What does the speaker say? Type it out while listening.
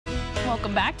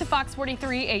Welcome back to Fox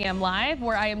 43 AM Live,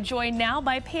 where I am joined now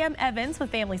by Pam Evans with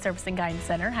Family Service and Guidance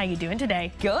Center. How you doing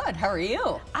today? Good. How are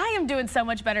you? I am doing so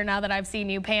much better now that I've seen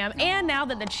you, Pam. And now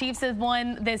that the Chiefs have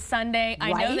won this Sunday,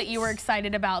 I know that you were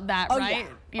excited about that, right?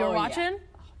 Yeah. You were watching?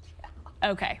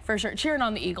 Yeah. Okay, for sure. Cheering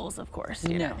on the Eagles, of course.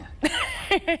 You know.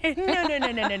 No.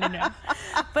 No.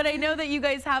 But I know that you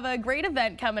guys have a great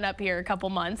event coming up here a couple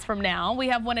months from now. We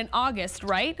have one in August,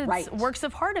 right? It's Works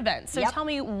of Heart event. So tell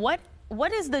me, what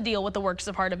is the deal with the Works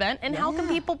of Heart event, and how can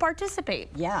people participate?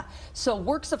 Yeah, so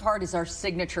Works of Heart is our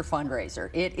signature fundraiser.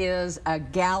 It is a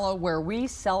gala where we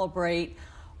celebrate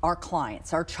our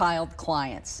clients, our child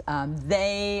clients.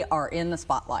 They are in the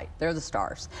spotlight. They're the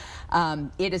stars.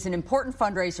 It is an important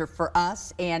fundraiser for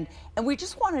us, and we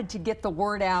just wanted to get the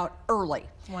word out early.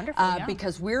 Wonderful,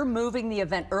 because we're moving the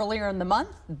event earlier in the month.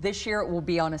 This year it will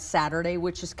be on a Saturday,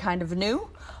 which is kind of new,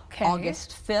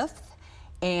 August 5th,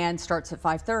 and starts at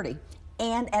 5:30.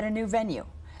 And at a new venue.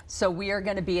 So we are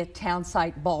going to be at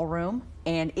Townsite Ballroom,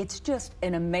 and it's just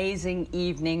an amazing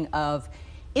evening of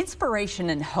inspiration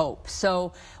and hope.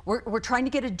 So we're trying to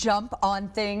get a jump on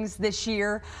things this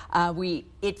year.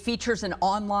 It features an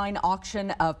online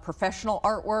auction of professional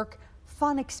artwork,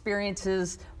 fun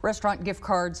experiences, restaurant gift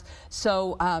cards.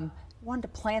 So wanted to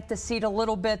plant the seed a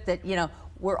little bit that, you know,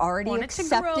 we're already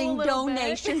accepting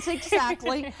donations,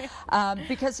 exactly,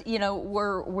 because, you know,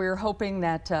 we're hoping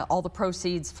that all the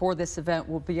proceeds for this event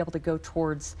will be able to go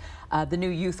towards the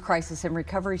new Youth Crisis and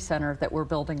Recovery Center that we're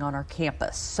building on our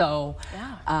campus. So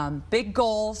big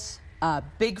goals,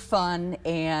 big fun,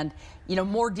 and, you know,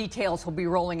 more details will be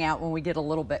rolling out when we get a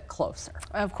little bit closer.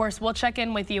 Of course, we'll check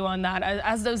in with you on that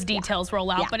as those details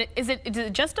roll out. But is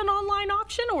it just an online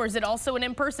auction, or is it also an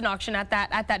in-person auction at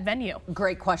that venue?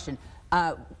 Great question.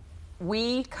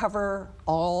 We cover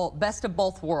all best of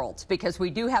both worlds, because we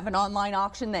do have an online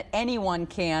auction that anyone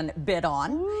can bid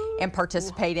on and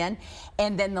participate in,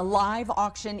 and then the live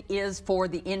auction is for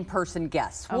the in-person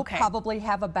guests. We'll probably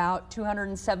have about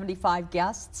 275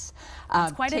 guests.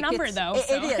 It's quite a number, though.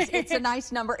 It is. It's a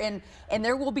nice number, and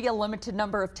there will be a limited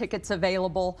number of tickets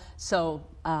available. So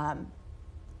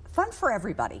fun for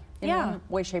everybody in one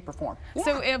way, shape, or form.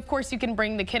 So, of course, you can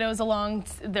bring the kiddos along.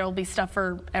 There'll be stuff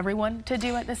for everyone to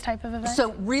do at this type of event?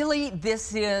 So, really,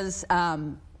 this is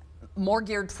more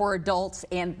geared for adults,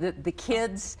 and the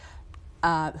kids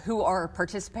who are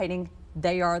participating,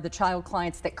 they are the child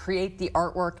clients that create the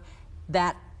artwork.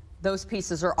 Those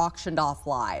pieces are auctioned off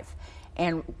live.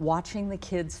 And watching the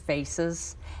kids'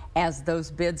 faces as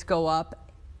those bids go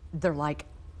up, they're like,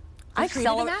 I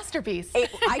created a masterpiece.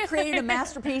 I created a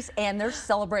masterpiece, and they're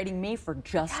celebrating me for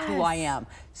just who I am.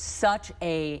 Such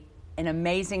an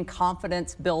amazing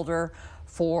confidence builder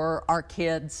for our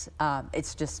kids.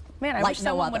 It's just Man, I wish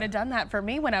someone would have done that for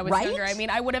me when I was younger. I mean,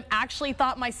 I would have actually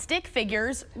thought my stick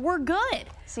figures were good.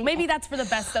 See, maybe that's for the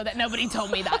best, though, that nobody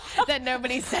told me that. That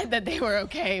nobody said that they were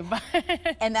okay. But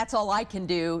and that's all I can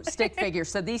do, stick figures.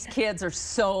 So these kids are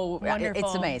so wonderful.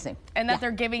 It's amazing. And that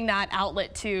they're giving that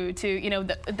outlet to you know,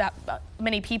 that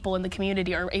many people in the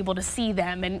community are able to see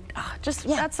them, and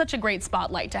that's such a great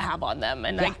spotlight to have on them.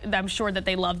 And I'm sure that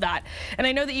they love that. And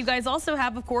I know that you guys also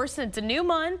have, of course, it's a new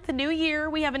month, a new year.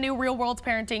 We have a new Real World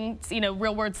Parenting, you know,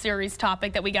 Real World Series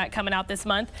topic that we got coming out this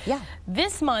month.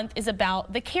 This month is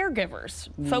about the caregivers.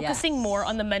 Focusing more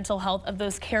on the mental health of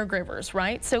those caregivers,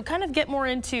 right? So kind of get more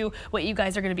into what you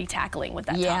guys are going to be tackling with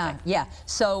that topic.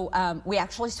 So we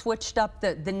actually switched up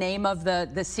the name of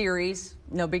the series.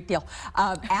 No big deal.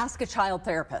 Ask a Child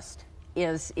Therapist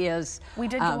is we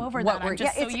did go over that. I'm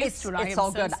just so used to it. It's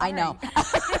all good. I know.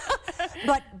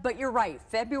 but you're right.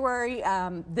 February,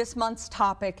 this month's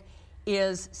topic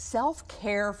is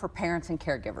self-care for parents and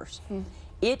caregivers.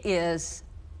 It is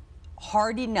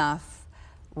hard enough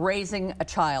raising a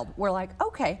child. We're like,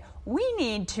 okay, we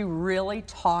need to really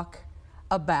talk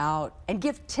about and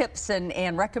give tips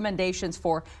and recommendations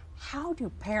for how do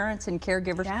parents and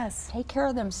caregivers take care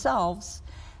of themselves,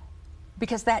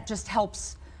 because that just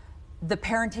helps the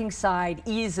parenting side,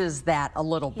 eases that a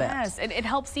little bit. Yes, it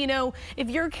helps, you know, if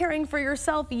you're caring for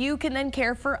yourself, you can then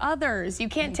care for others. You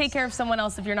can't take care of someone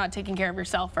else if you're not taking care of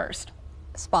yourself first.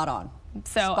 Spot on.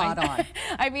 So Spot on.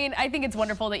 I mean, I think it's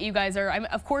wonderful that you guys are,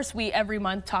 of course, we every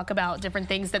month talk about different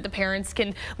things that the parents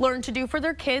can learn to do for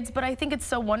their kids, but I think it's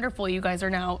so wonderful you guys are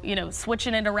now, you know,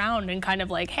 switching it around and kind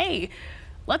of like, hey,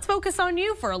 let's focus on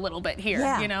you for a little bit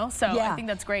here, you know? So I think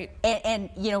that's great. And,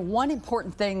 you know, one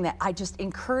important thing that I just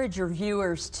encourage your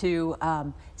viewers to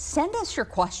send us your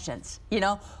questions. You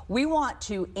know, we want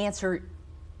to answer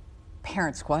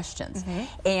parents' questions.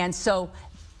 And so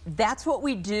That's what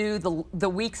we do the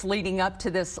weeks leading up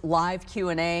to this live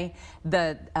Q&A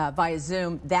via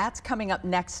Zoom. That's coming up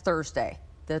next Thursday,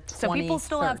 the 23rd. So people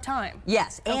still have time?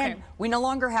 Yes, and we no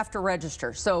longer have to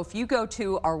register. So if you go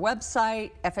to our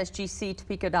website,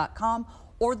 fsgctopeka.com,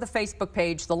 or the Facebook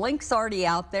page, the link's already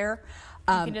out there.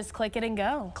 You can just click it and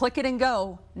go. Click it and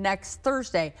go next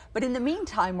Thursday. But in the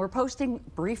meantime, we're posting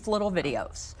brief little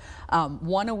videos,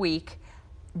 one a week,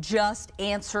 just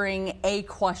answering a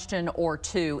question or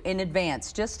two in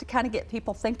advance, just to kind of get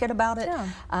people thinking about it.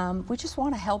 Yeah. We just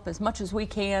want to help as much as we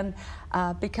can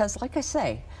because, like I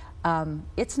say,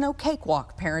 it's no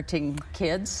cakewalk parenting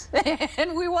kids,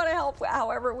 and we want to help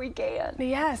however we can.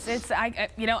 Yes, I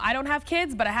don't have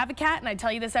kids, but I have a cat, and I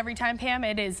tell you this every time, Pam.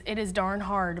 It is darn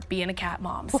hard being a cat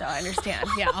mom. So I understand.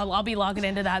 Yeah, I'll be logging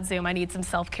into that Zoom. I need some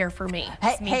self-care for me.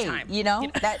 Hey, time.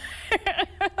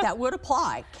 that would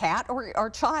apply, cat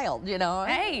or child.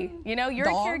 Hey, you're dog,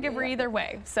 a caregiver either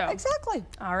way. So exactly.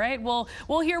 All right. Well,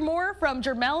 we'll hear more from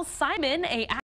Jermel Simon, a